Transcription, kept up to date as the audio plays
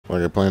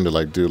Like I plan to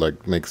like do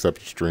like make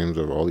separate streams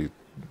of all these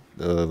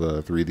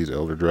of three of these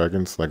elder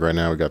dragons. Like right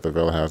now we got the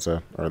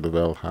Velhaza or the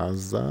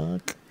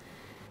Velhazak,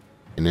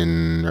 and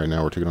then right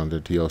now we're taking on the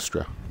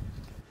Teostra.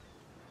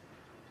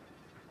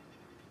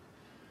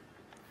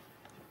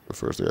 But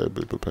first I gotta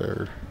be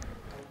prepared.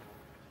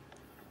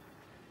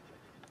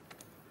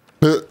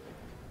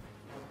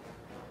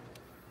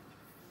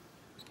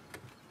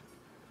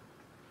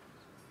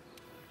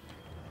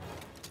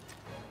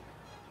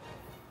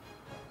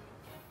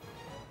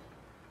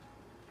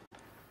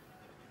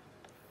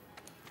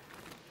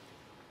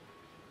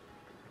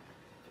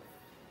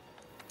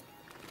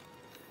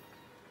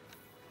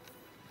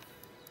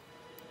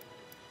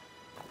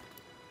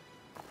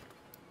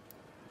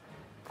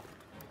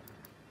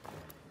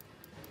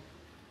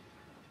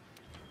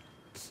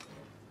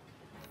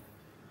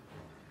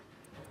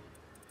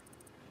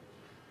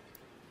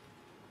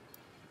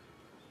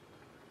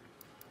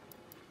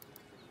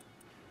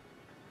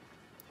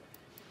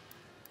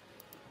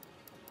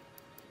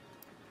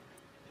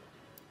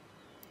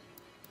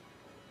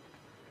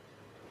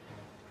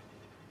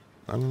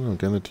 I don't know,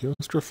 can the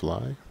Teostra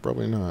fly?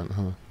 Probably not,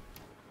 huh?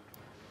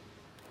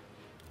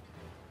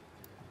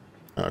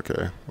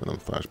 Okay, where them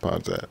flash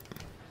pods at?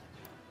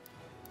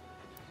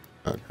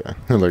 Okay,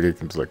 like it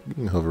can just like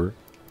hover.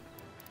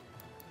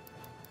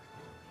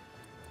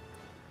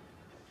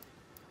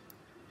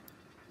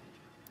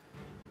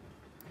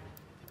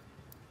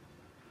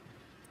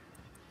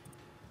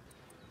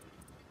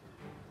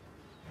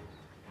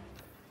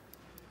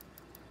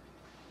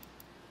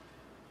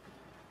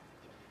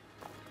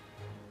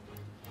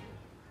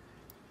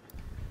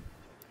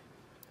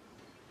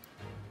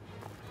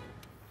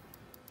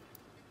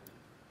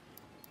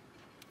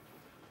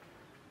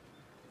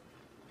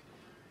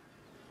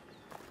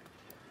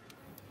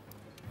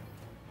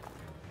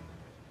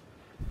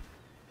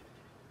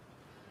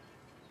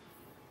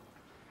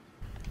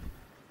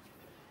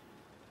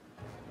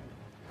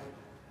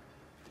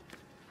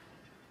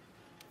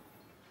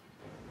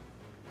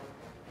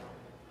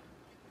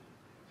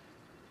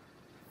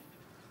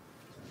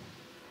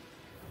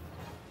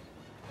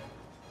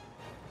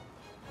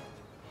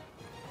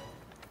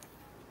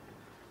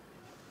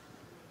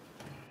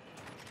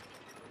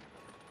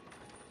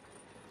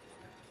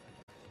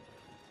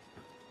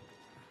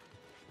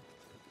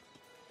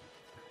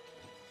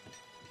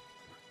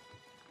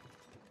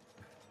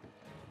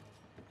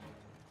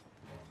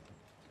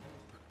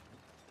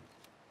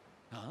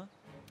 Huh?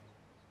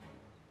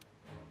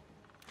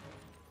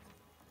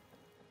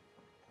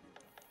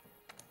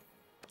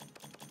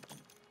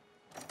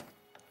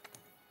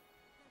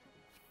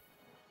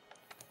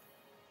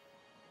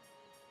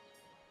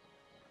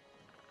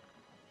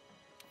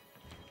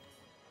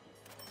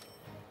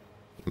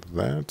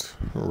 That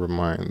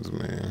reminds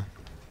me.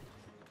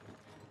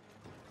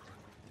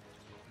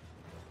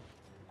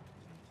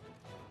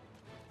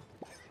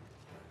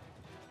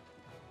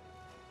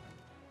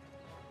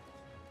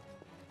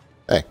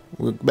 Hey,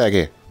 we're back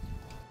here.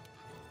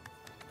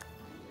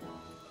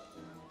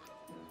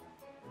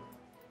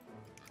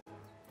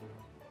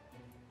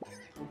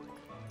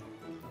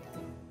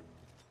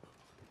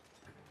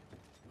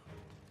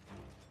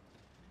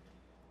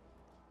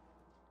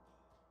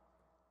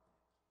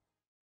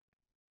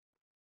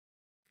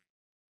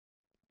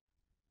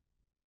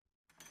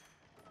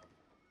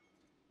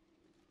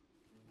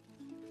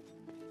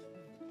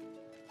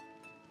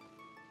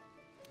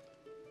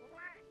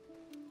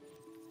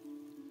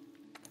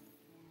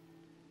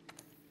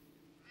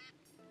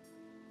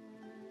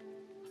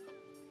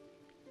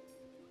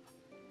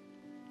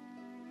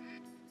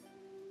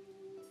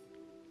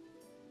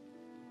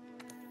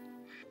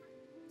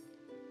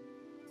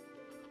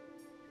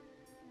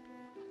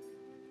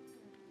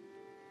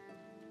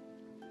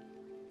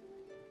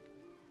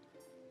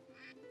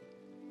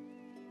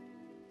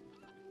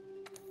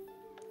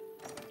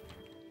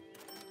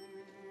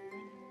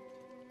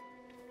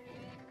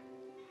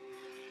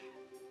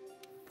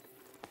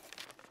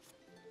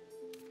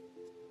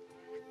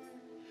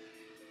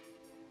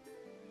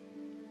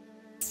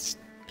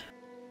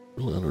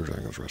 Little elder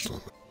dragons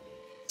wrestling.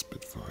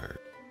 Spitfire.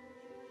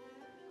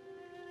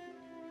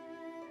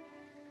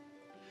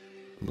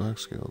 Black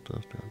scale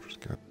dust after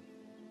scatter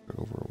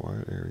over a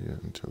wide area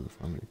until it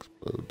finally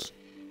explodes.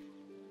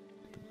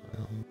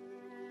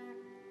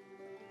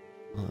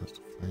 Oh, that's the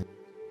flame.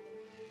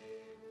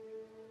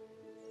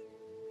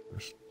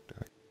 First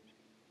stack.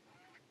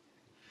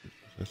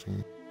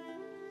 Possessing.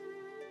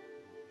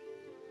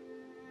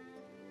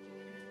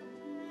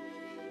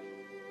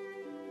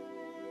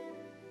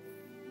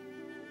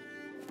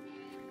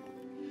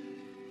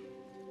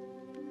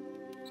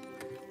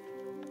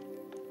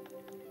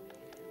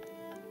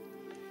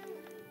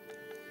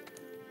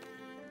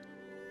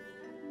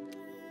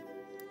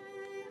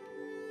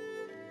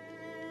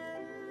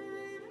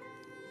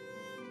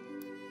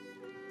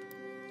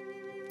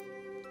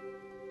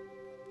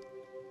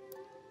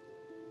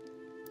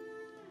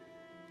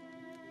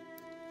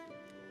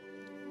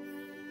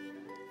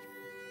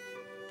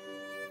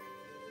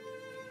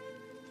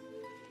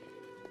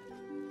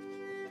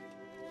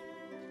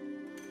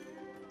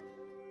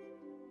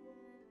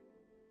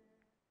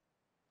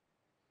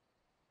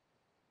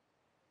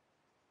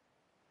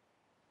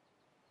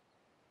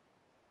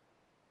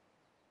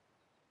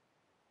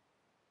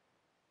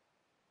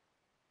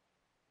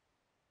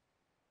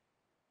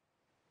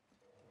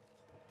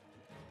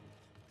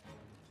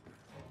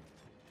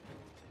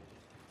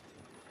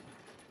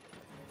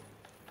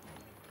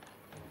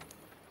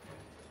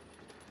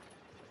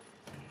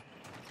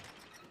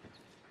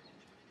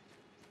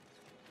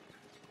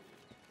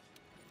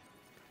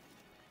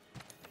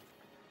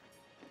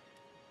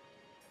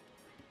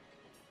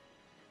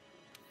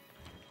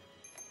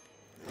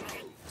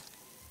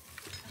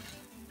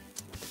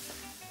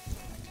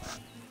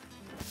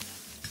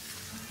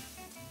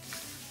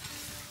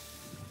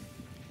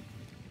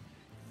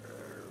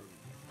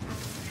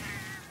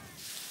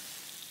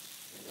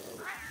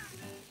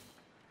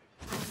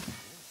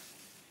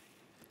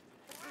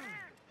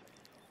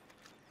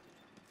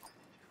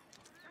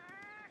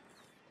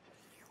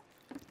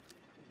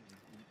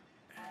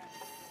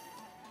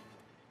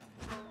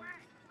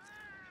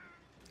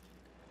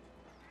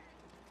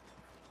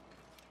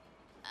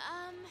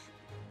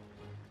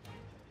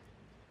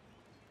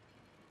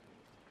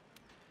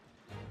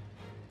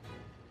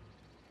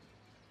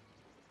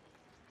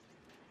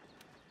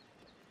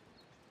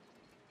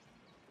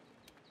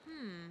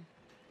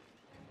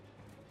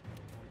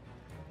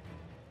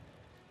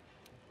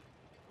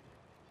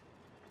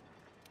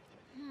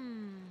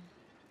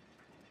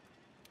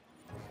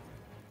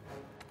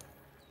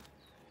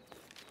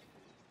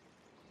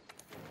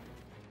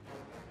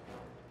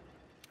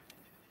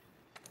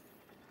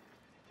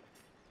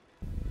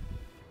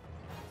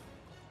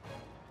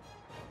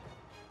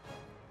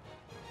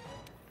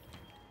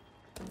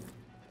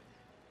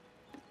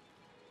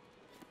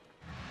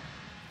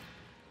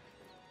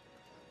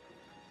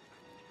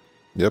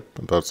 Yep,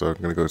 I thought so.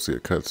 I'm gonna go see a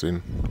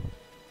cutscene.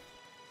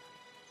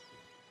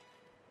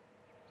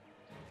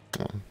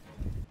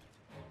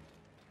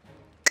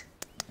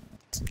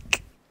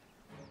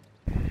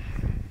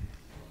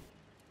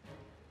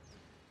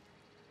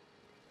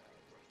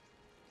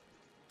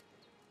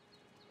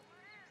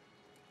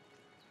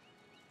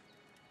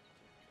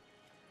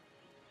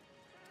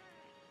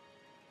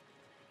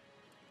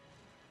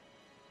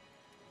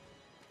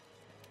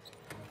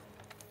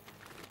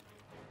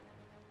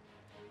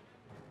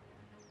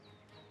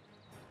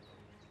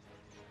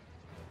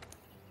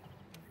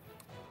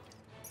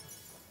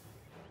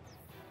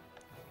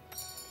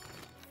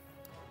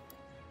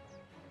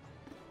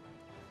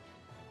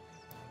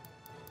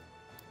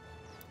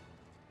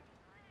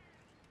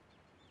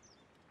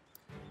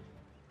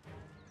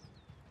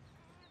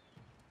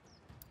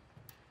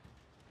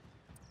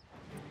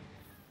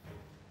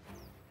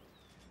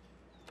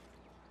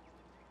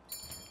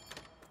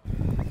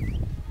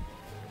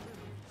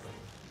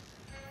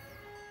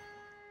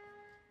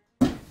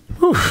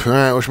 Whew, all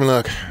right, wish me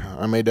luck.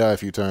 I may die a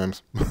few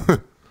times. So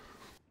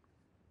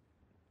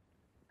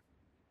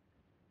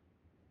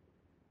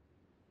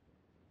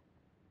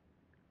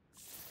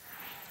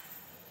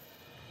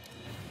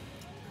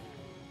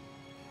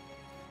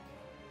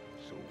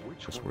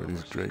which That's one where of these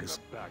us is gonna drakes.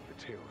 back the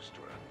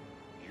Tailstra?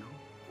 You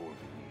or me?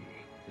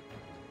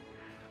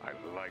 I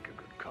like a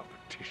good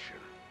competition.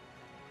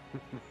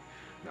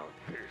 Now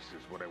this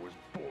is what I was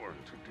born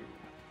to do.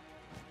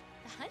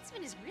 The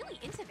huntsman is really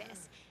into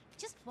this.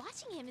 Just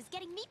watching him is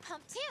getting me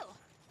pumped too.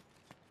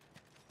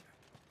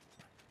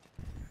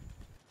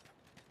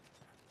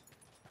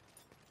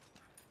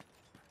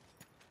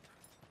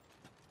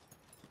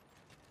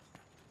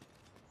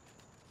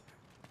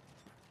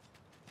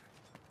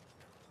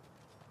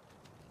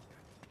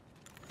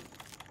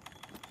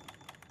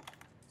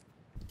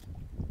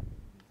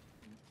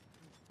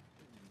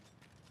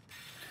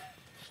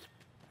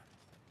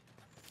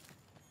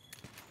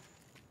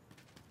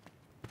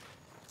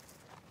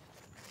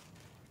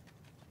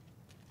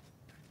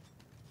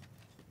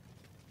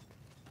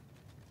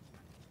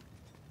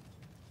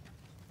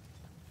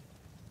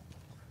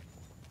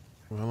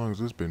 Well, how long has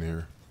this been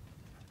here?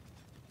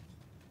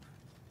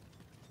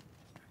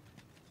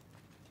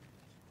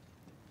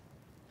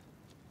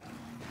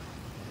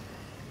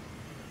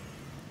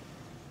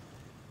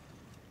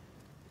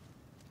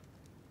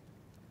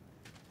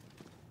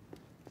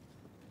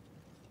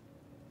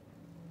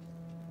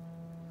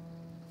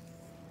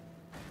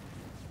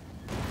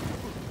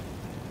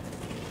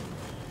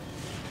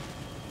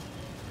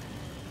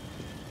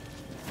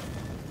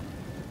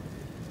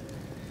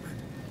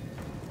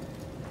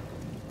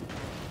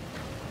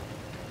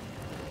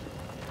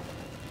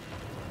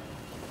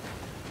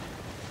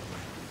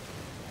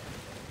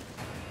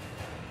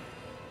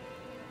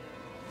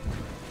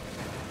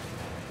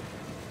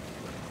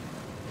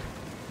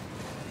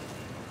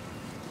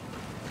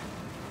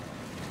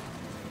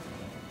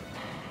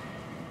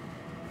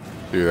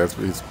 Dude,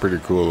 he's pretty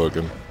cool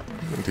looking.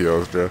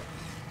 Teostra.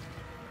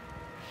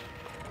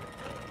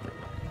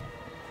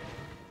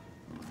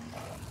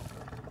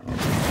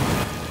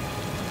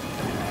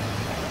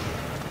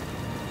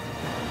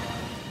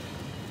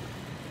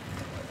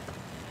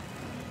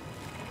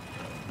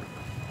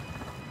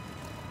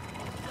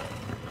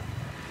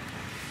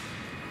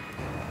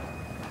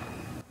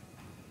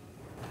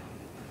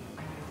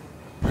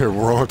 Here,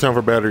 we're all in time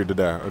for battery to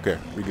die. Okay,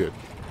 we good.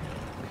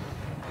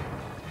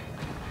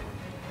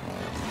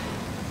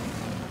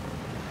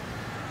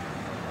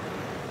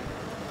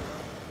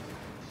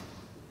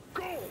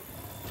 Go!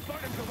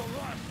 Fight until the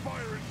last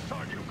fire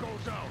inside you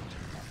goes out!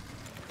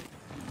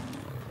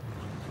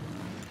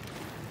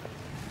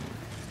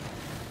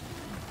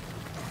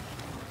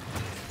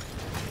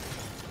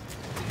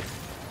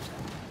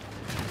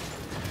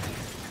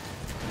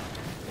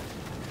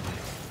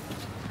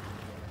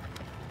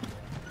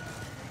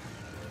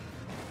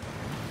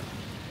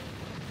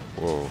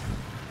 Whoa.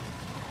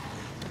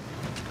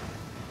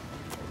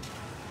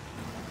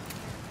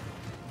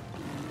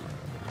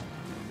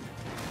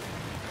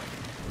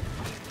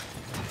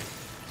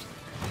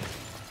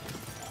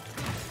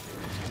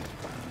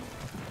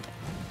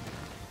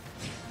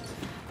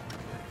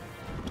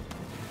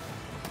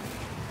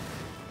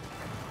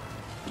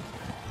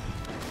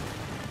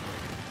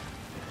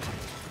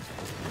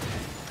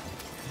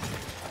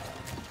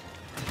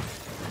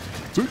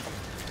 Sweet.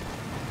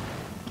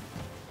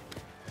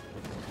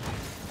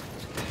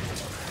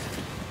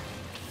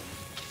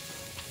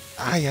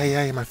 Ay, ay,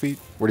 ay, my feet.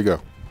 Where'd he go?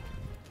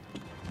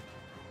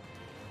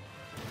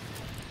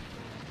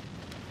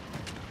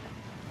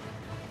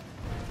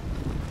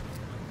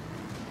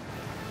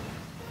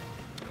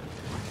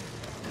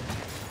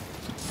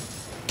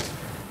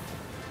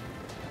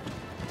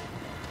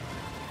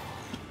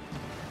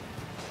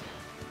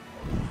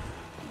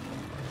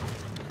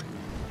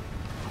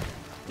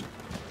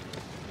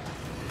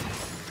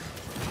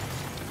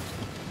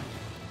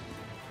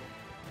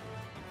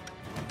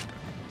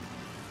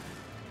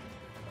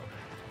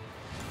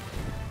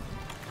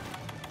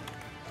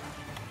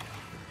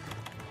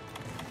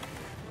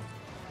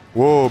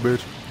 Whoa,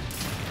 bitch.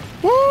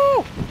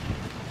 Woo!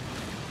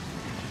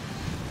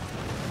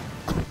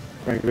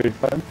 Right, ready to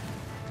fight?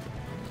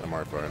 I'm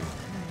alright fighting.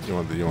 You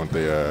want the you want,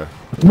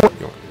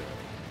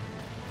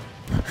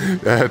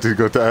 I had to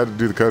do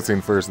the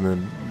cutscene first, and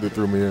then they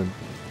threw me in.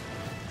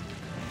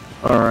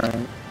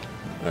 Alright.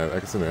 I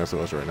can send the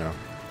SOS right now.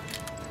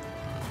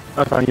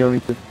 That's fine, you don't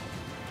need to.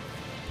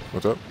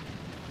 What's up?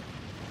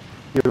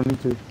 You don't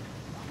need to. You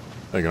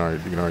can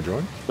already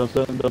join? Don't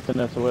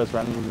send SOS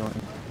randomly join.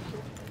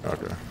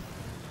 Okay.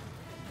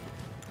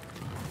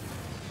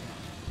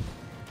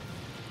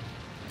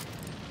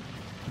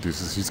 Dude,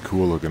 he's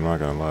cool looking, I'm not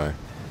gonna lie.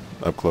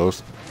 Up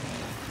close.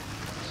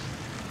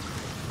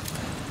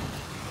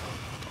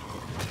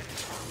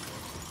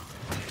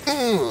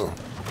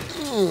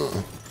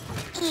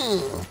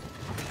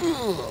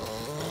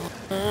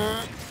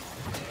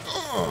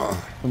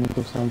 Don't make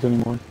those sounds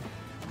anymore.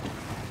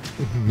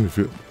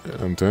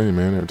 I'm telling you,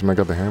 man, every time I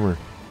got the hammer,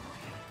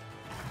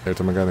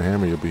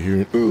 you'll be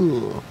hearing,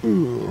 ooh,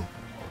 ooh.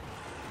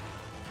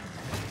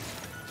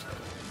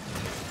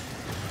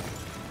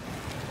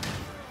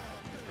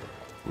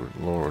 Good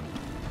Lord.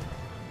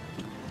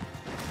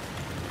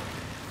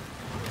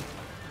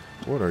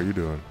 What are you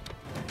doing?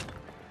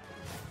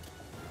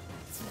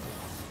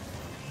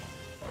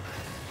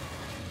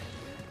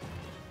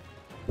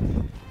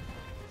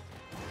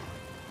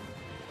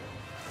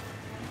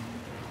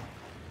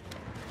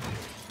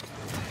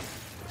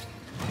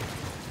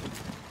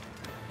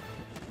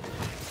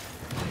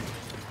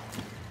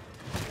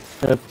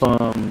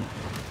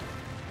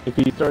 If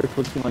he starts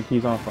looking like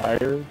he's on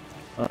fire,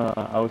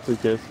 I would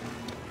suggest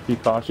be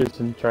cautious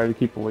and try to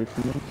keep away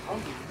from him.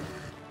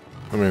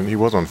 I mean, he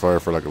was on fire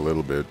for like a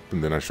little bit,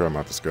 and then I shot him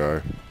out the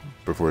sky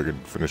before he could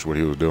finish what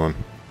he was doing.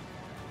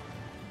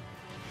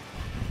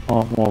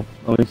 Oh, well,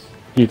 at least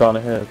he thought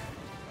ahead.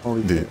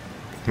 Holy shit.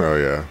 Oh,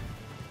 yeah.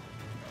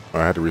 I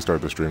had to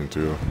restart the stream,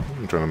 too.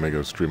 I'm trying to make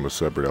a stream of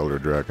separate Elder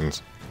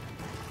Dragons.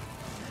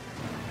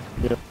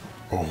 Yep.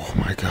 Oh,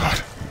 my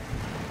God.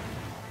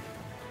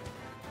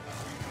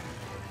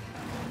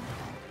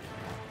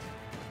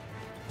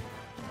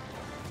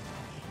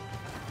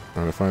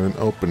 Trying to find an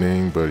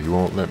opening, but he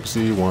won't let me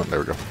see one. There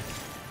we go.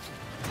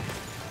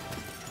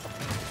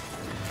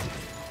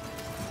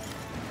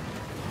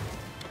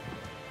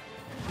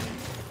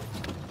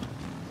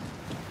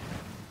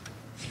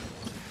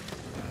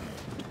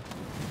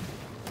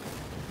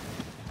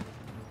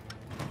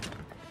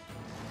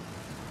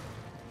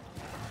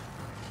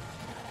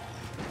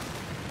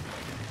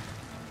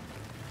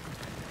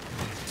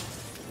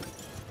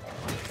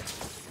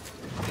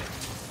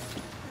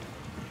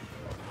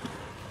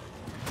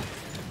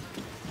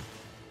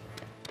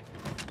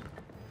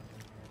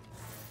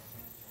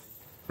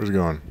 Where's he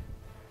going?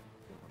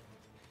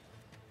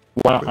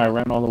 Wow, I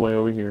ran all the way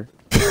over here.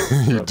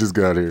 You just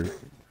got here.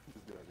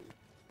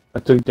 I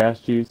took dash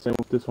juice, and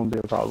this won't be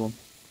a problem.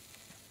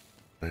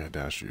 Oh, yeah,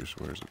 dash juice.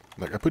 Where is it?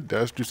 Like, I put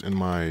dash juice in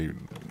my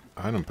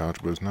item pouch,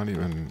 but it's not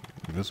even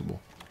visible.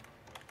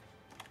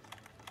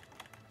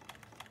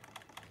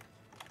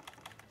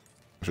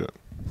 Shit.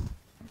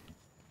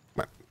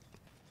 What?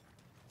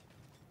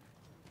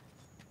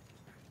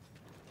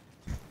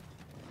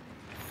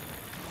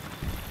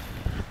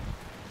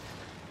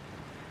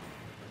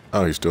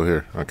 Oh, he's still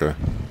here. Okay.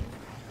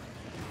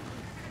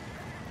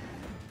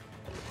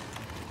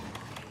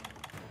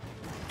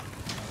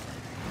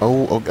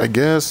 Oh, I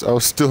guess I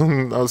was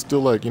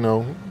still like, you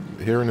know,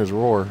 hearing his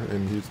roar,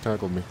 and he's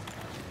tackled me.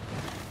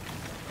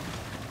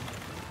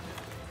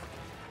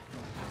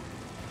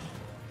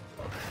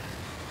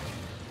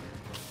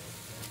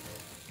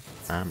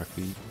 I'm a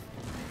thief.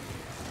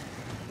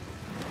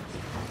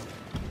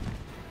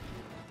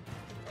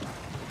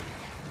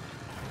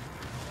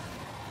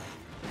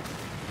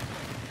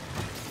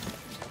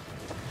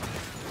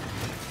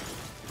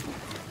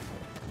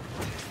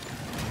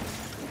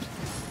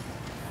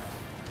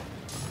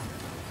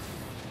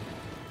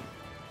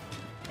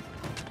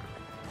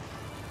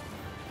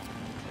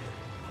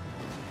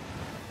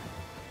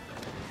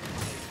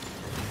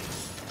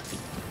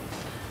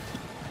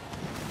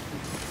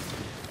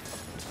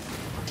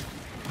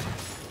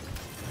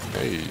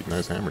 Hey,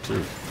 nice hammer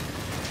too.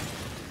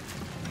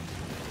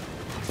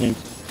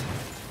 Thanks.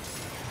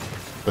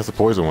 That's a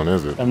poison one,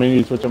 is it? I may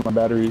need to switch up my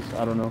batteries.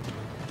 I don't know.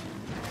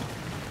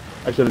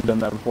 I should have done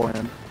that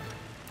beforehand.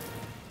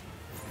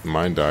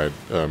 Mine died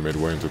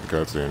midway into the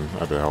cutscene.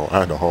 I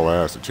had to haul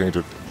ass to change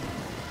it.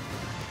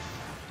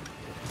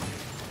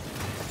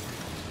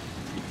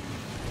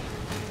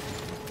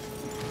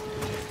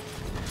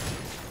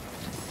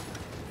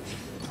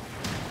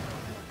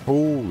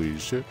 Holy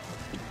shit.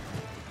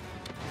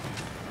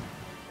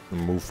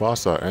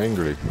 Mufasa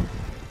angry.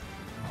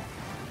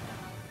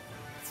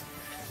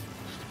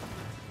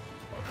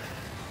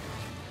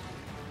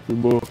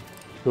 Simba,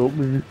 help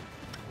me.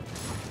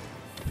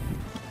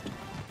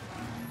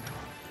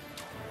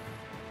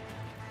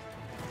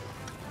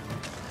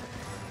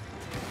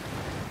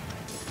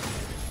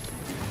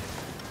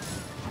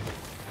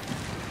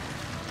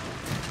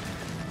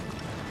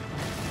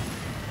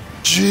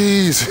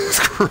 Jesus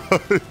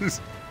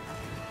Christ.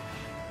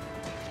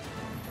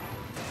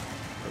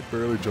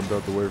 Barely jumped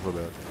out the way for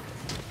that.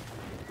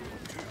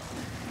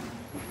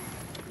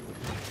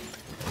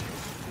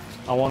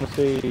 I want to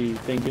say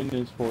thank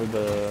goodness for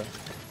the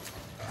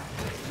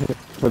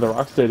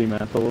Rocksteady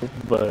mantle,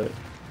 but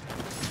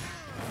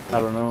I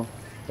don't know.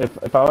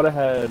 If I would have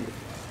had,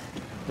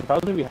 if I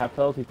was gonna be half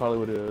health, he probably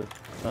would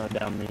have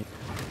downed me.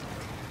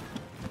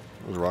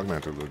 Those rock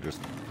mantles are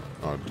just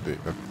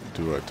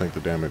to tank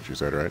the damage. You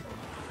said, right?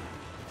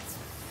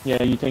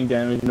 Yeah, you take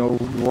damage. No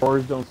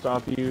roars don't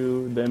stop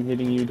you. Them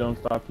hitting you don't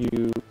stop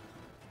you.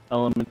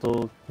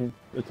 Elemental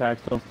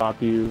attacks don't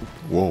stop you.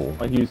 Whoa.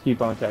 Like you just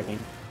keep on attacking.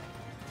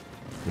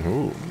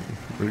 Ooh,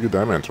 where'd you get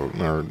that mantle?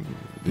 Or do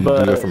you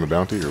But- do that from the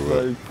bounty or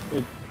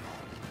what?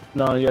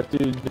 No, you have to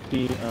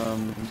defeat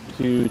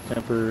two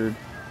tempered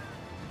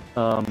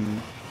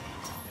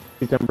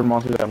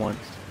monsters at once.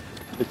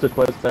 It's a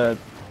quest that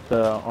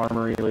the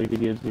armory lady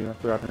gives you. I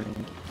forgot her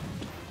name.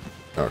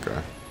 Okay.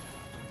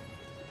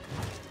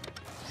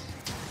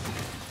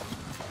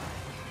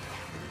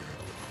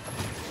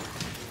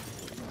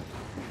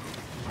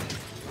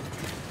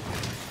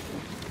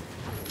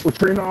 We're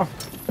turning off.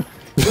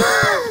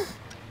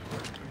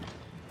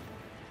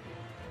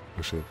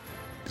 Oh shit.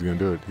 He's gonna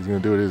do it. He's gonna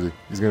do it, is he?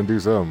 He's gonna do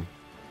something.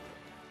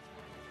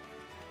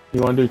 You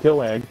want to do kill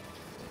lag?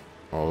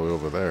 All the way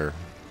over there.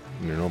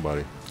 Near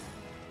nobody.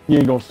 You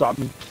ain't gonna stop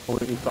me. Oh,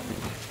 you stop me.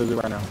 Do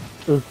it right now.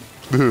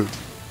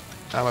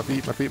 Ah, my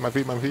feet, my feet, my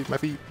feet, my feet, my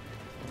feet.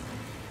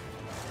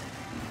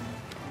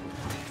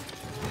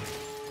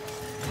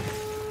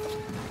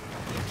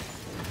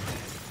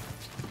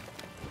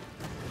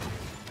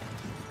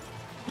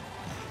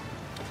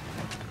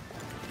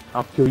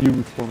 I'll kill you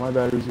before my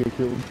batteries get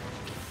killed.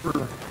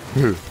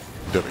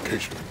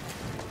 Dedication.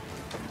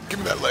 Give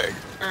me that leg.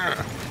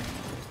 Ah.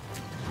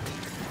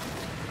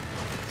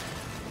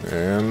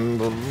 And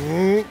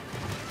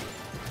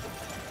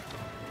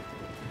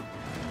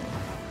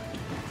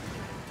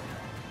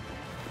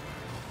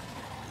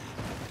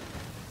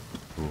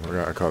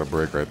I caught a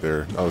break right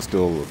there. I was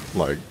still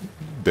like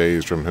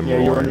dazed from him. Yeah,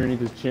 you're rolling. underneath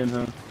his chin,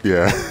 huh?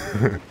 Yeah.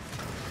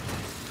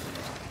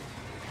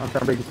 I'm trying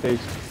to break his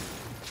face.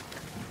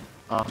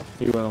 Ah,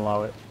 he wouldn't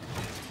allow it.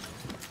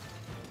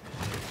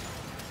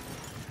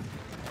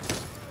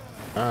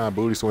 Ah,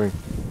 booty swing.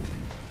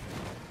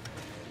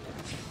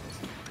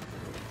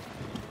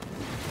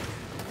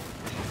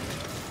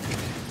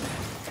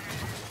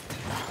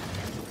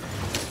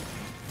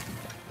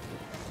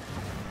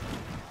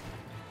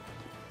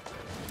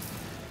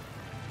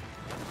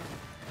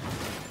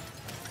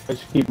 I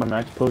should keep my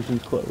max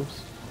potions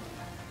close.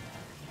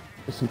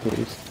 Just in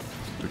case.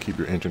 To keep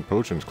your ancient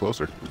potions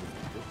closer.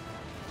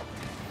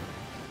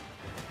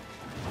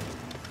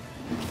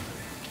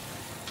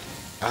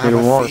 Ah, Need a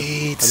my ward. I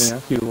feet. didn't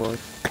ask you to ward.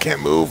 I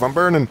can't move. I'm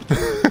burning.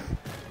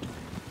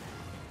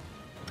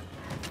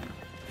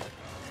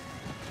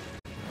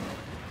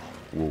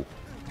 Whoa.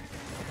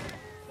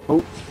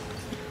 Oh.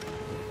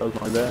 That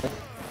was my bad.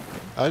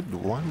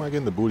 Why am I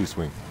getting the booty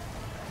swing?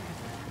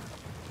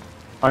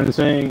 I'm just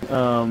saying,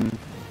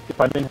 if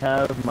I didn't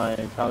have my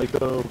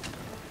Palico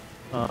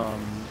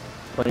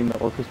playing the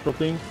orchestral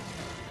thing,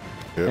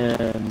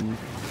 Yep.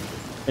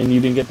 and you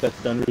didn't get that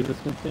stun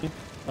resistance thing,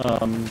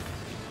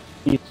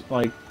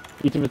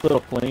 each of its little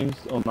flames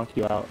will knock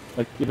you out.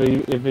 Like if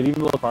it even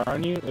blows fire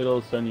on you,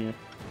 it'll stun you.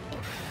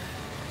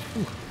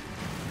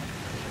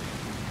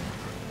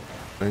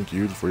 Thank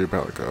you for your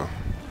palico.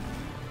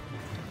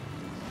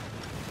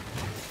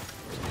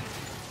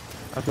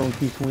 I'm gonna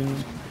keep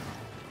swinging.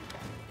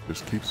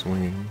 Just keep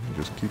swinging.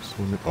 Just keep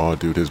swinging. Oh,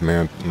 dude, not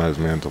his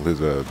mantle. His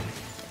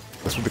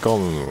that's what they call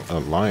him, a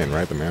lion,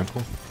 right? The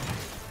mantle.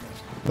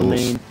 The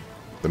mane.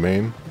 The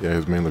mane. Yeah,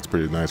 his mane looks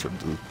pretty nice. It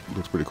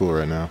looks pretty cool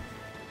right now.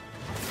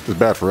 It's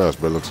bad for us,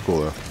 but it looks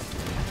cool though.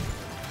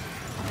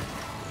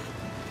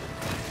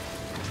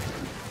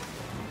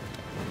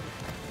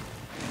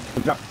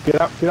 Get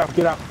out! Get out!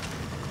 Get out!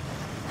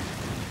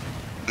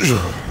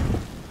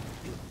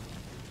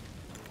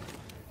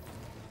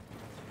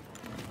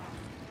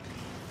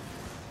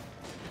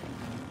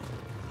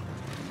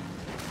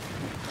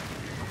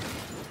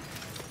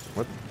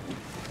 What?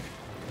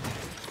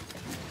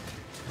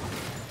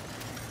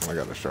 I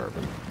gotta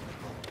sharpen.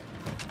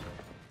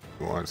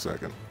 1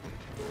 second.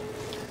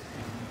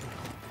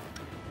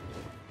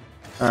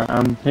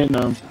 I'm hitting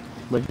him,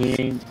 but he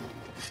ain't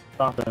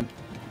stopping.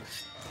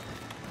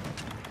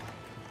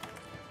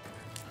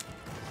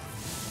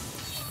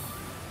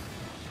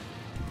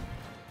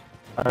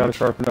 I gotta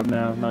sharpen up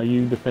now. Now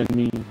you defend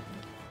me.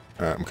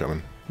 Alright, I'm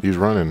coming. He's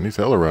running. He's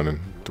hella running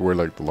to where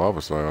like the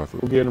lava fly off.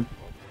 We'll get him.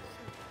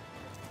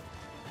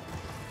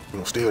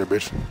 No, stay there,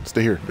 bitch.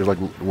 Stay here. There's like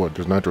what?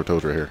 There's nitro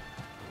toes right here.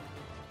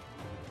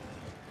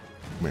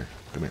 Come here.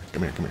 Come here.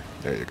 Come here. Come here.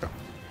 There you go.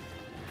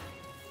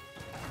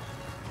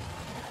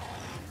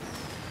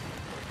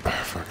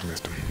 Ah, fuck, I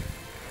missed him.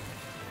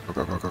 Go,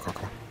 go, go, go, go,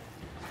 go.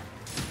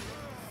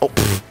 Oh,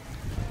 pfft.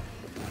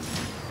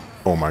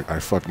 Oh my, I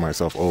fucked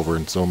myself over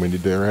in so many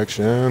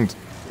directions.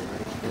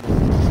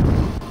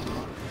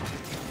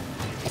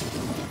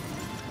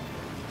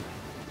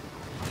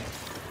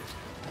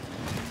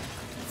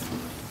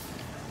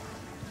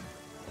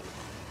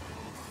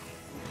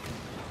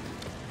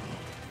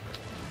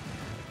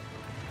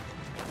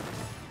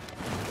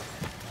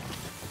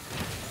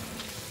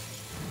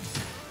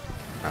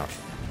 Ouch.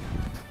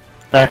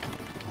 Back.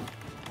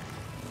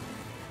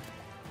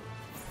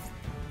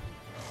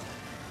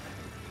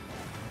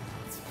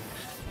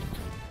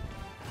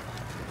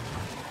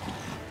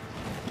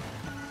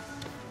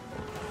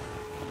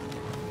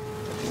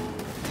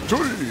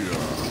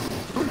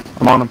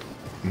 I'm on him.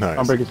 Nice.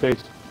 I'll break his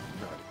face.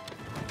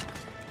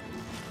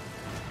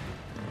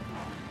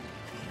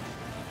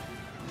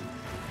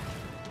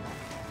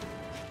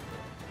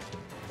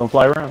 Don't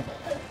fly around.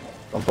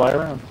 Don't fly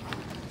around.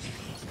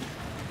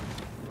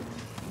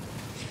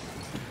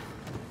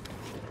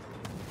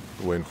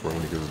 Waiting for him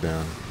when he goes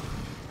down.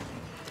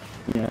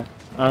 Yeah.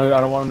 I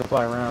don't want him to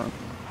fly around.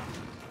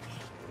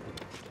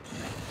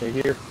 Stay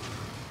here.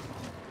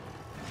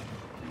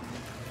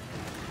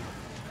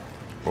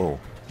 Oh,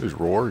 his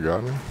roar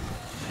got me.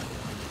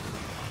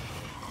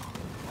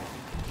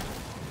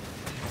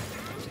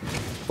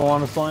 Go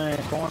on the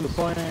slant. Go on the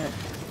slant.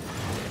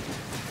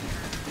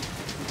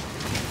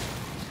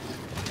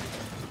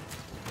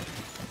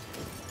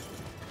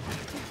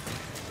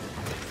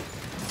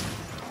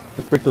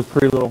 Let's break those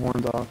pretty little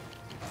horns off.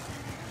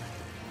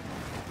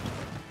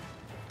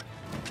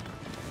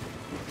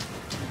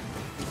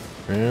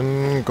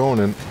 And going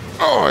in.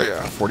 Oh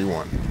yeah,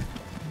 41.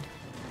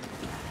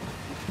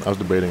 I was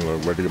debating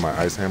whether to get my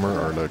ice hammer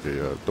or like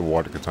the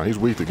water katana. He's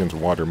weak against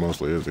water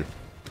mostly, is he?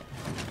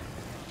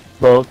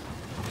 Both.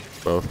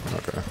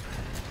 Both? Okay.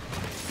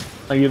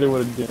 I either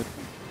would have did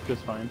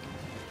just fine.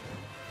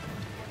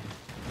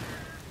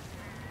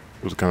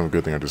 It was kind of a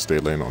good thing I just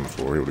stayed laying on the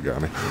floor. He would have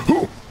got me.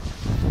 Ooh!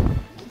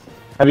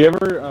 Have you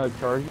ever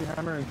charged your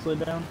hammer and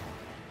slid down?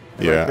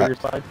 And Yeah, trigger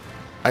slide?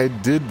 I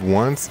did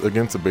once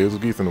against the Basil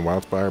Geeth and the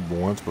Wildspire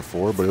once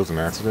before, but it was an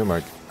accident.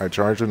 Like, I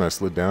charged it and I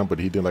slid down, but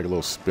he did like a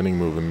little spinning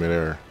move in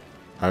midair.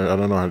 I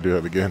don't know how to do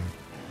that again.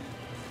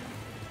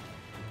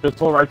 Just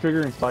hold right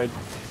trigger and slide.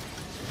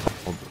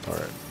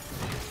 Alright.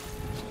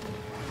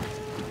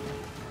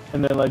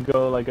 And then let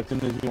go like as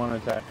soon as you want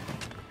to attack.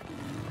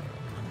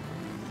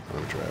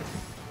 Let me try it.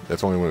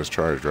 That's only when it's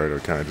charged, right? Or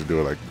can I just do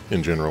it like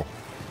in general?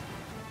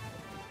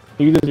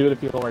 You can just do it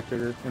if you hold right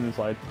trigger and then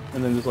slide.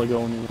 And then just let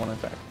go when you want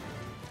to attack.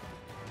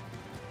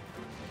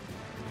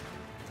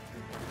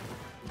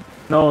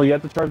 No, you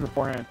have to charge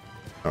beforehand.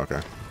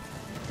 Okay.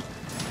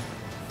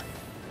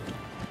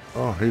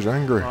 Oh, he's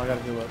angry. Oh, I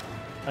gotta heal up.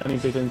 I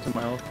need to get into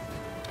my health.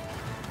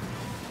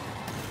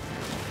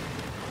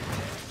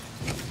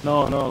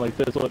 No, like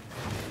this. Look.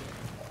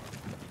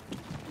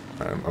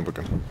 I'm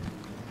looking.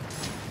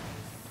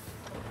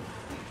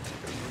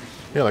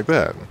 Yeah, like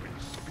that.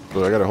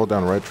 So I gotta hold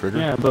down right trigger?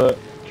 Yeah, but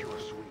Your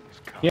swings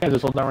count. yeah,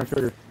 just hold down right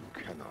trigger.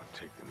 You cannot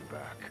take them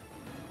back.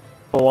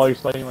 But while you're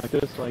sliding like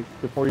this, like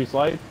before you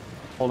slide,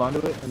 hold on to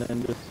it and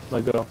then just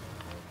let go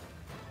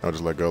I'll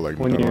just let go like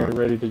when you're no.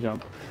 ready to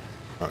jump.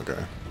 Okay.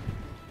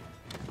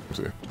 Let's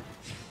see.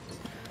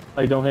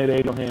 Like don't hit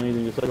A, don't hit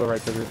anything, just let go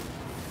right trigger.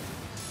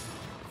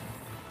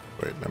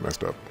 Wait, I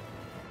messed up.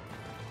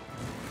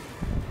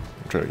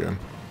 Try again.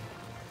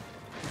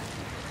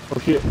 Oh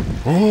shit.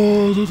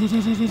 Oh!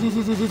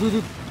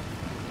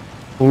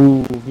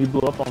 Ooh, he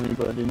blew up on me,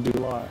 but I didn't do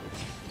a lot.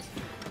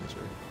 That's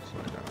right.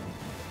 Slide down.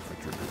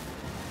 Right trigger.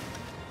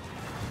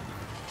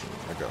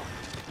 Let go.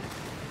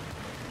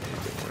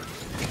 That didn't work.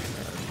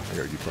 Alright, I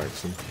gotta keep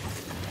practicing.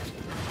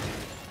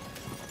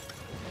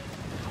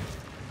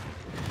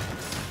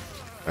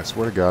 I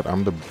swear to God,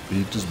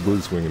 he just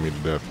blue swinging me to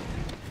death.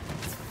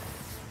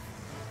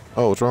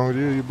 Oh, what's wrong with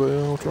you, buddy?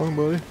 What's wrong,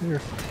 buddy?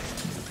 Here.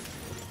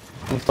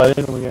 I'm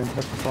sliding him again,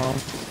 that's what's wrong.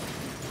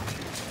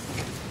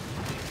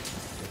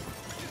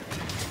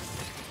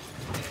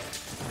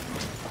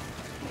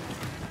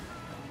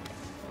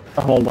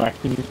 I'm all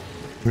whacking you.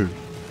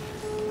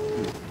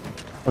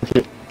 Oh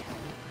shit.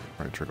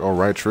 Right trigger. Oh,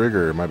 right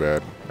trigger. My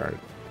bad. Alright.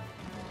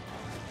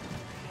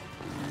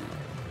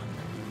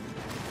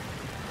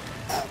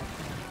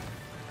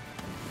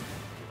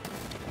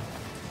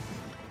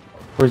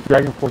 Where's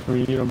Dragon Force when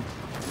you need him?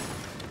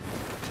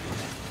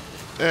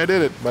 Hey, I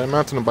did it by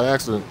mounting him by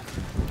accident.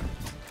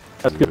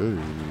 That's good.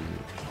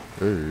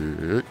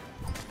 Hey.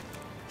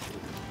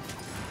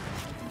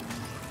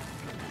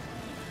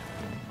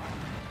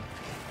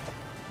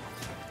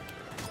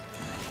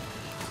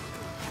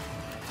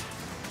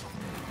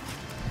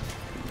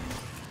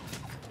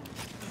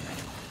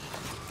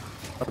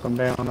 Knock him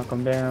down, knock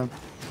him down.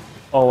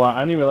 Oh, I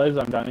didn't realize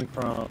I'm dying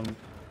from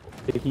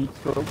the heat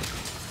stroke.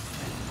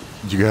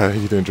 You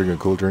didn't drink a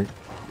cool drink?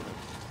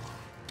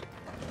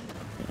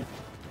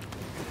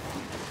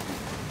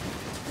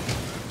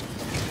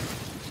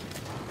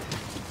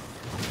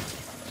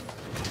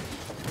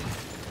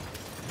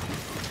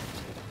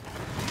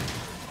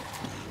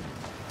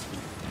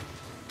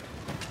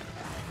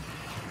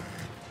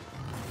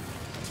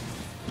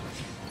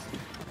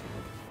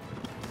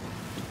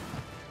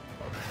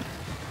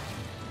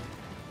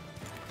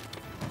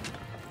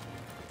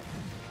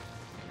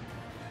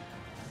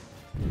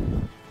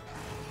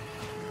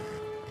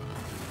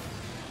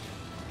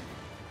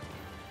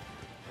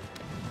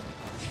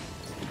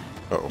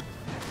 Uh-oh.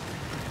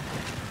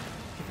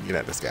 Get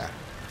at this guy.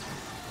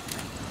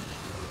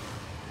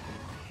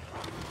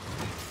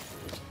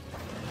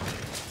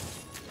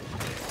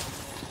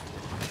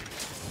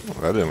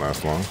 That didn't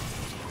last long.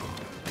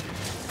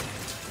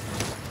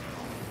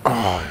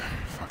 Oh,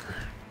 fucker.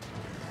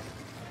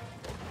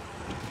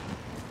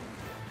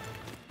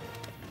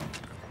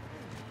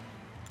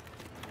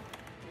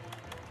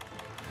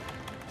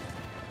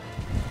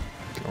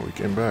 Oh, we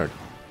came back.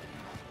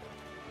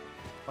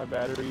 My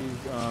batteries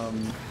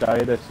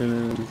died as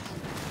soon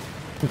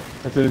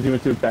as he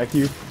went to attack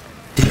you.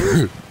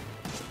 So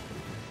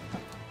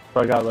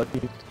I got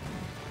lucky.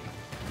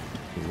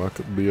 Luck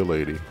be a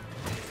lady.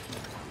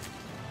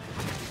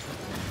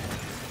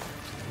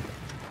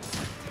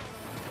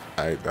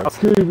 I'll That's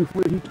kill you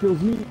before he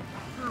kills me.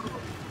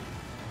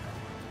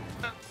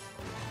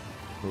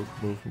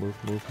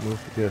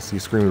 move. Yes,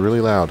 he's screaming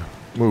really loud.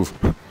 Move.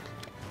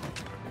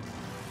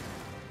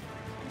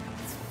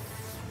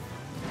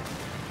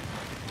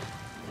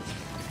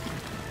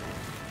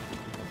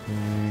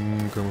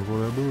 Coming for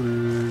that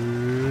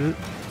booty.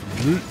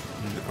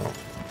 Oh.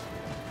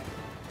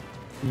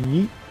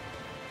 Yeet.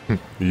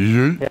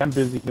 Yeet. Yeah, I'm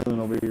busy healing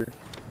over here.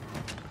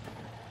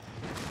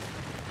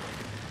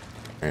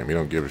 Damn, you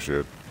don't give a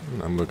shit.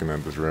 I'm looking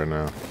at this right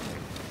now.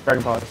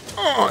 Dragon Pod.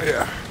 Oh,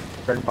 yeah.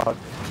 Dragon Pod.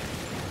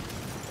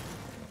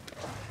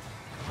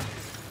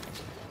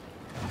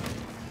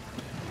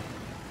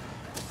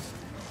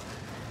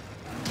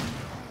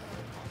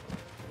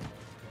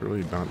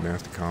 Really not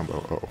nasty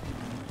combo. Oh.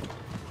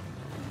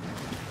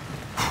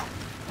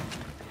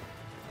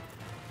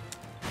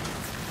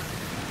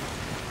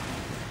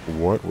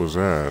 What was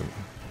that?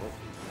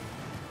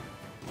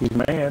 He's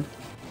mad.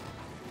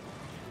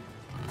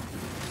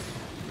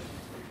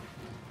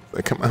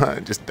 Like, come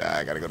on, just die.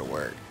 I gotta go to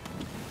work.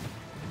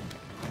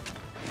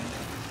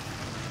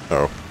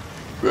 Oh.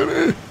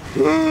 Benny!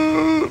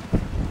 Ah!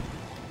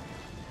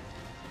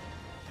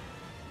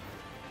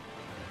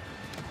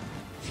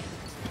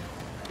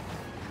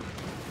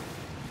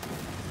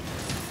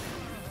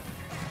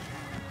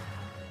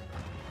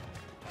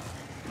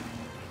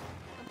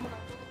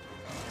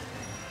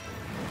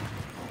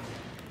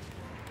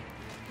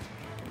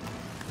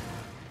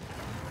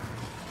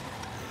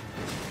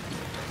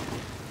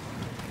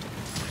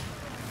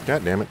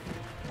 God damn it.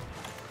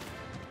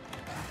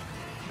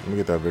 Let me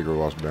get that Vigor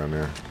Wasp down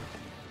there.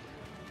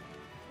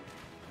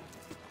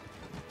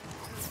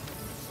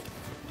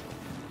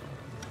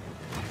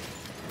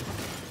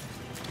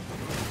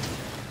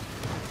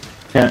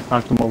 Can't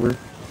knock him over.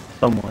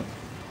 Somewhat.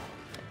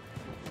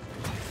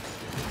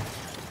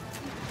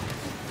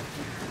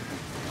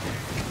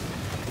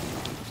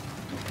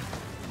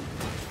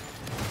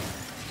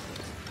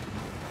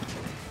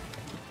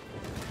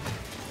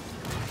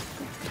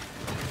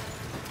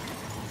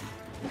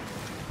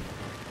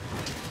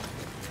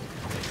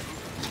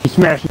 He's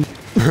smashing.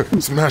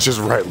 Smash his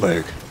right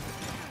leg.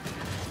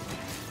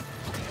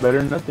 Better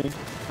than nothing.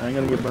 I ain't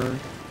gonna get burned.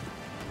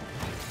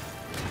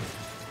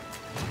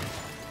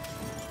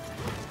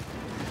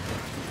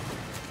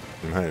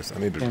 Nice. I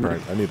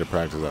need to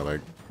practice that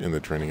like in the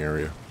training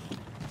area.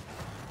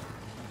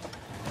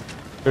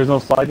 There's no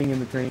sliding in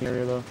the training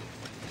area though.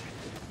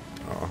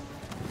 Oh.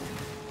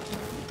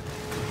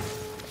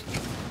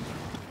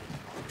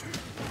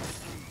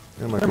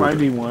 Yeah, There might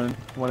be one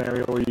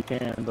area where you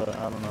can, but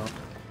I don't know.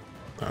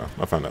 Oh,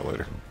 I'll find out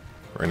later.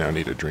 Right now I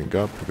need to drink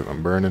up because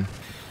I'm burning.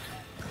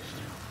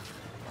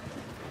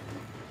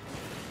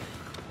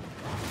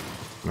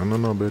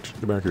 No, bitch.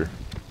 Get back here.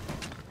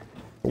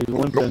 He's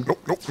Nope, limping.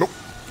 nope.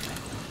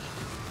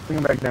 Bring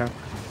him back down.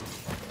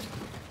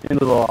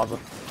 Into the lava.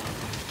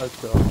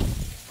 Let's go.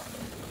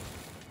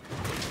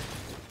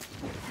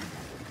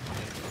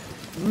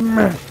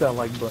 Smash that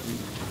like button.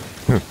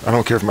 I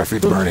don't care if my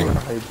feet's burning.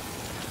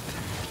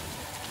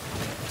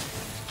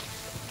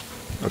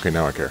 Okay,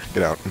 now I care.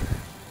 Get out.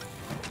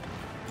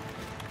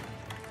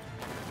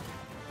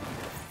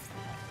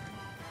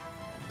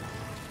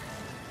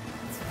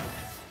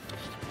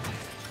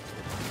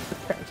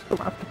 Cats come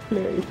out to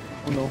play.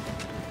 Oh no.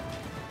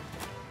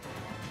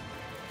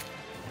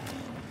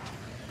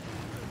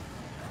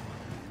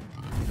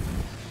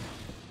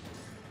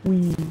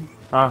 Wee.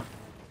 Ah.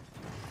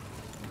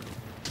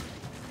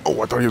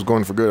 Oh, I thought he was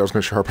going for good. I was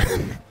going to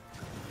sharpen.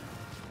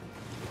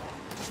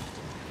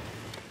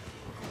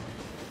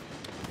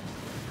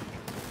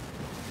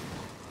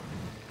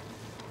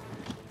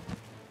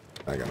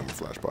 I got him with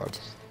flash pods.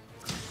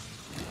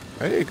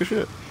 Hey, good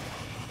shit.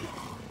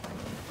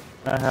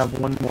 I have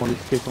one more in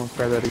case I want to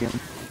try that again.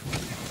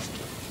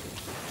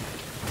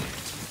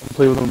 I'll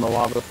play with him in the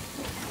lava.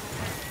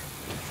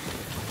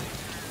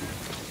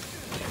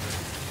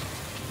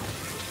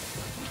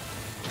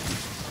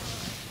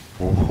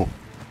 Whoa.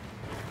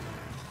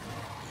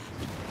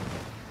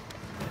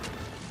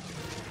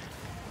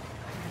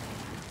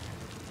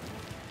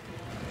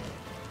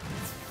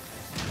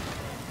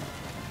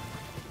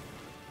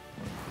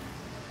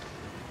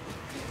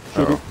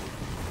 Uh-oh.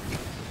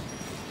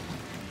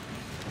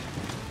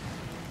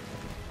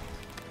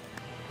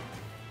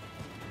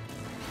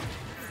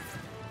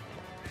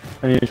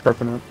 I need to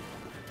sharpen up.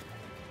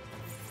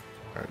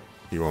 Alright,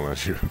 he won't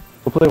let you.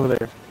 We'll play over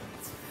there.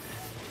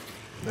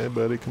 Hey,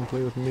 buddy, come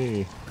play with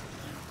me.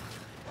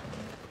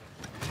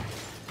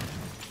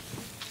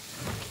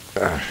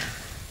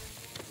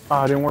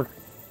 Ah, it didn't work.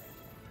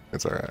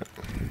 It's alright.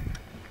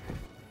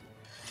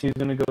 He's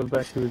gonna go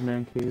back to his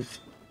man cave.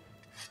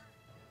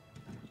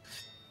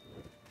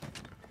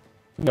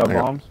 You got I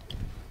got- bombs?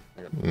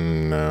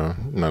 No,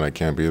 none I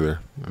camp either.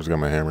 I just got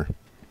my hammer.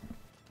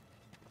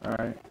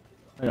 Alright.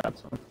 I got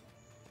some.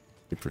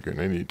 Keep forgetting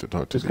I need to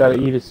talk to Just the,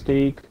 gotta eat a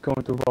steak, go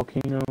into a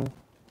volcano.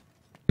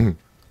 Gonna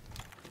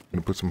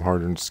put some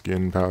hardened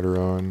skin powder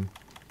on.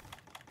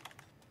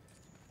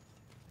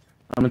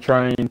 I'm gonna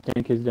try and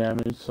tank his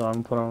damage, so I'm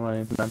gonna put on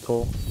my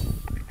mental.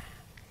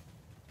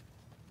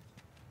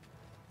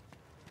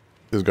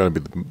 This has got to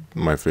be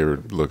my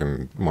favorite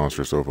looking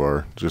monster so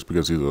far, just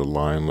because he's a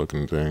lion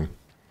looking thing.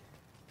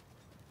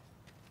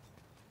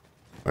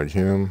 Like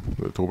him,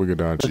 the Let's see if we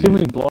Tobigadachi.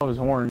 can blow up his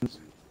horns.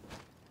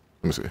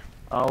 Let me see.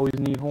 I always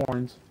need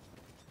horns.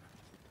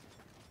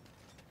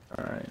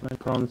 Alright, let me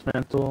put on this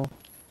mantle.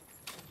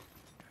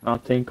 I'll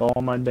take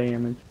all my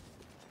damage.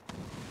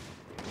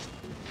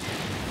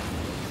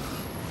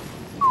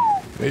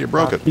 Hey, you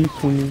broke it. Keep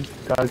swinging.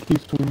 Gotta keep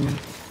swinging.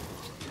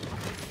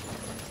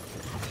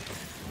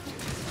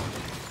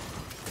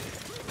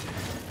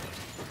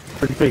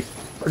 Break his face.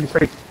 Break his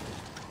face.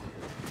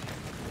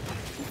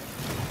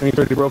 I mean, it's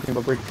already broken,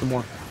 but break it some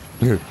more.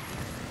 Your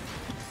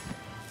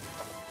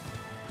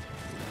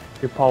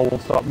paw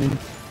won't stop me.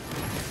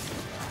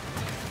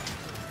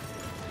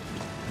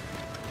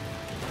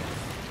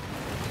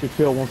 Your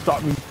tail won't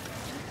stop me.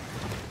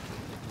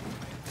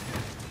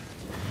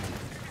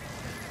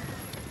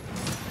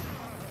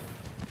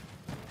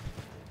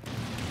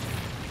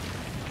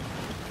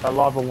 That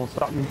lava won't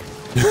stop me.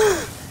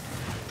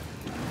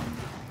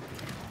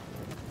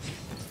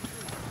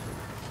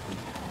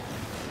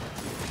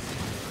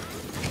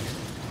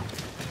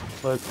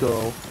 Let's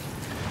go.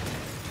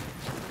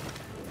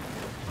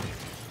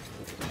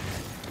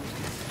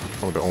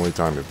 Oh,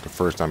 the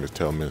first time his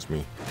tail missed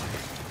me.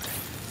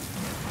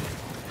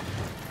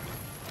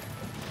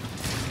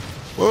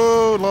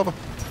 Whoa, lava.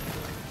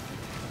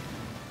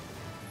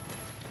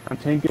 I'm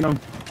tanking him.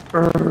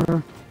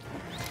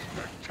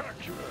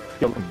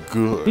 Kill him.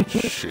 Good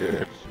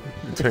shit.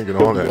 You're taking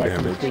all that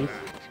damage.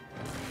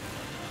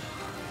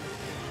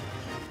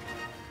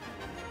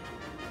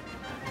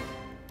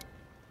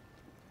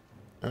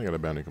 I got a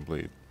bounty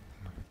complete.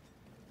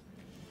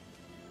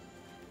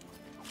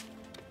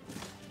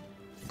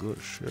 Good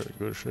shit,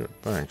 good shit.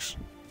 Thanks.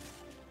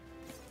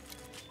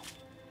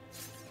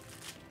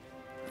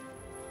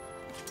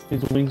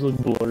 His wings look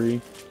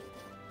blurry.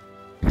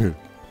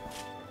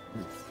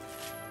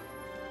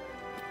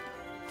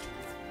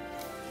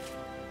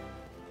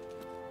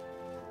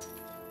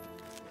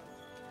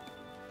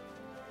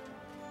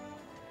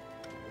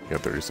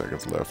 Got 30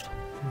 seconds left.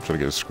 I'm trying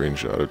to get a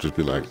screenshot. It'd just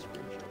be like,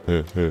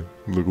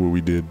 look what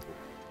we did.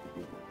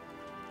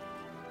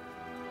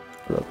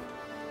 Look.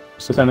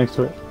 Stand next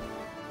to it.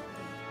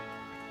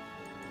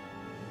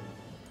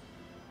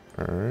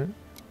 Alright.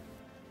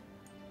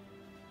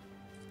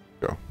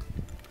 Go.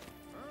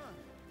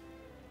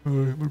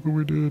 Alright, look what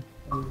we did.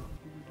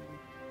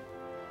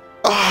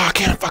 Ah, I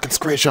can't fucking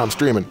screenshot. I'm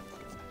streaming.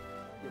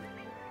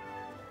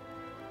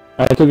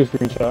 I took a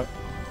screenshot.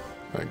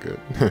 Not good.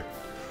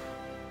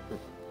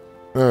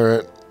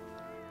 Alright.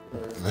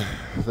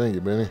 Thank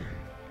you, Benny.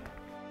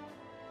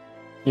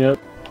 Yep.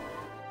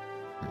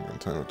 I'm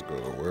time to go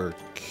to work.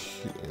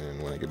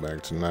 And when I get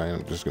back tonight,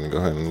 I'm just gonna go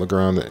ahead and look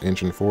around the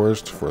ancient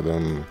forest for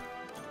them.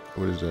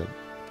 What is that?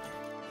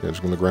 Yeah,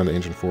 just gonna look around the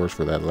ancient forest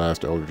for that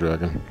last elder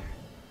dragon.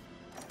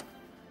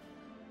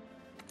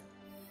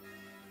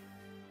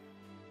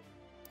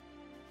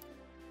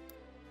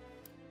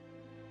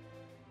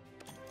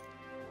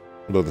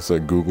 I love this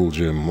like Google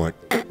Gym, like.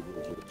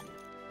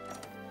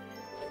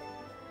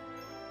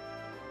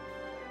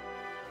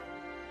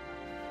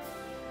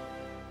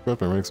 But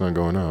my rank's not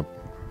going up.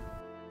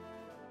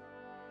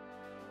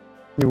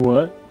 You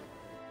what?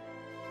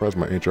 Plus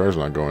my HR's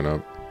not going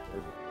up.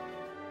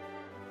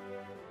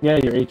 Yeah,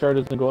 your HR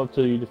doesn't go up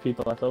till you defeat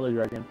the last Elder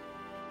Dragon.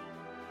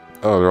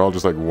 Oh, they're all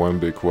just like one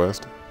big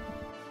quest?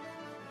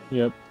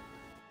 Yep.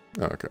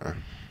 Okay.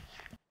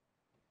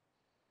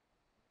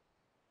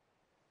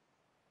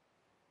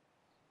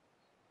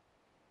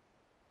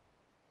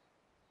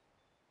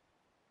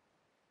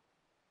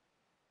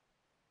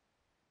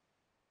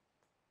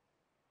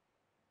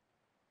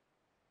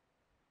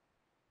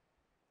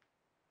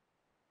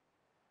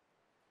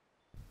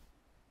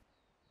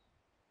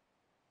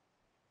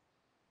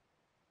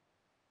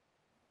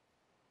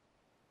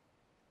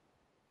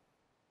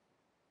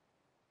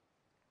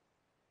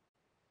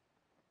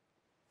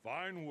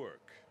 Fine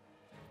work.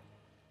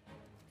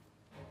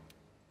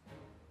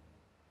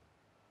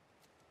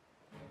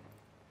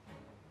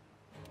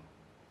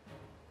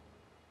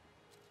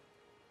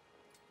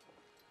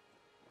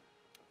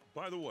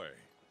 By the way,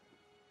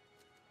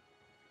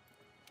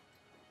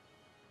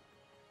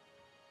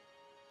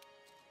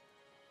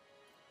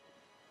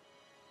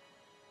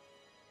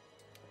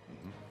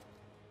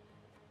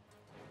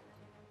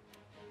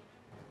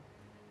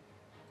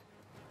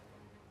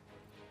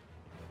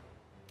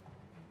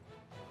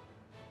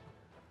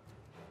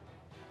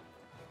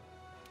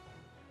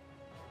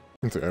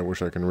 I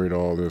wish I can read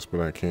all this,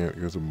 but I can't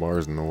because the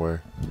bar's in the way.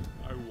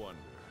 I wonder.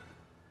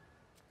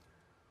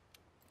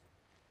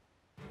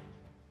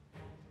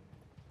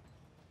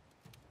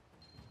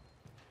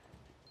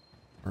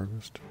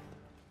 Harvest.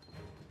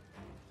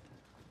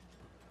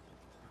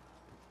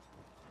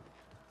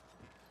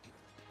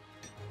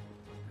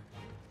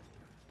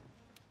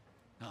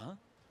 Huh?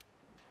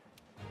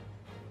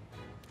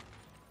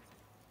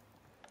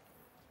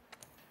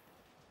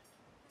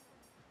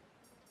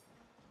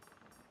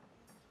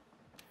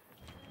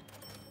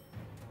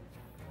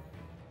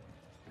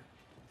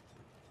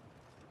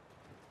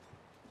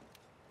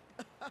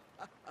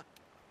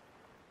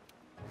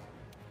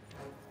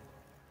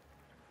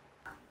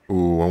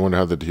 Ooh, I wonder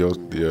how the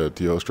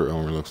Teostra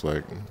armor looks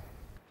like.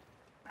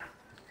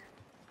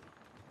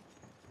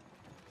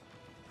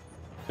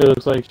 It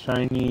looks like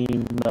shiny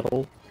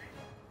metal.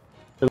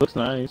 It looks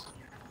nice.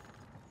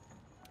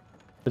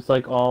 It's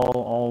like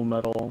all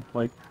metal,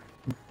 like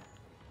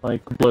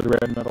blood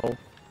red metal.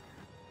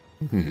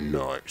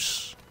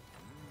 Nice.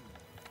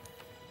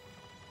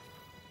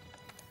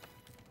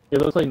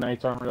 It looks like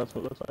knight's armor. That's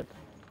what it looks like.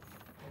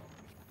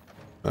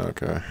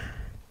 Okay.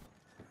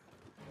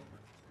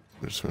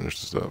 Just finish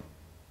this up.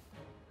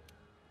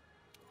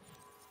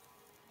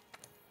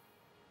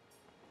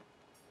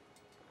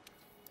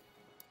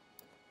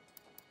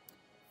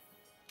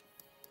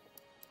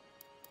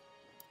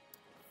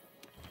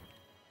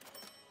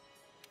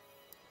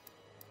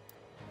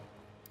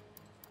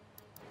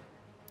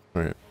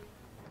 Wait.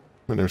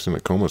 I've never seen a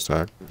coma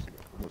stack.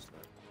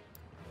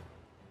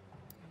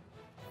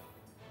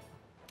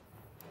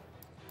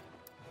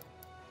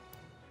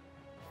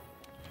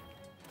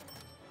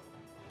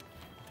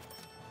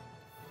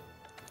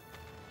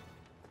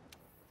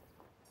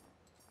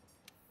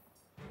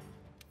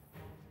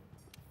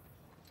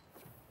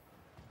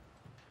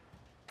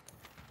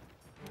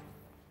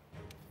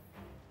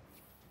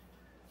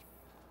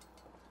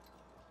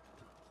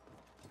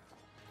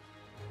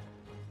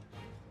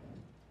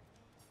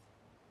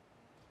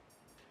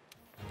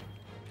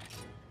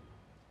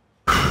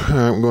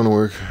 Alright, I'm going to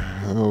work.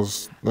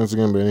 That's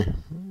again, Benny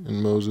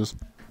and Moses.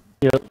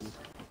 Yep.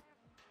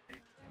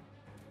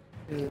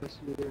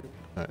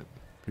 Alright,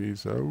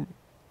 peace out.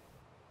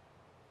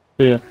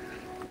 Yeah.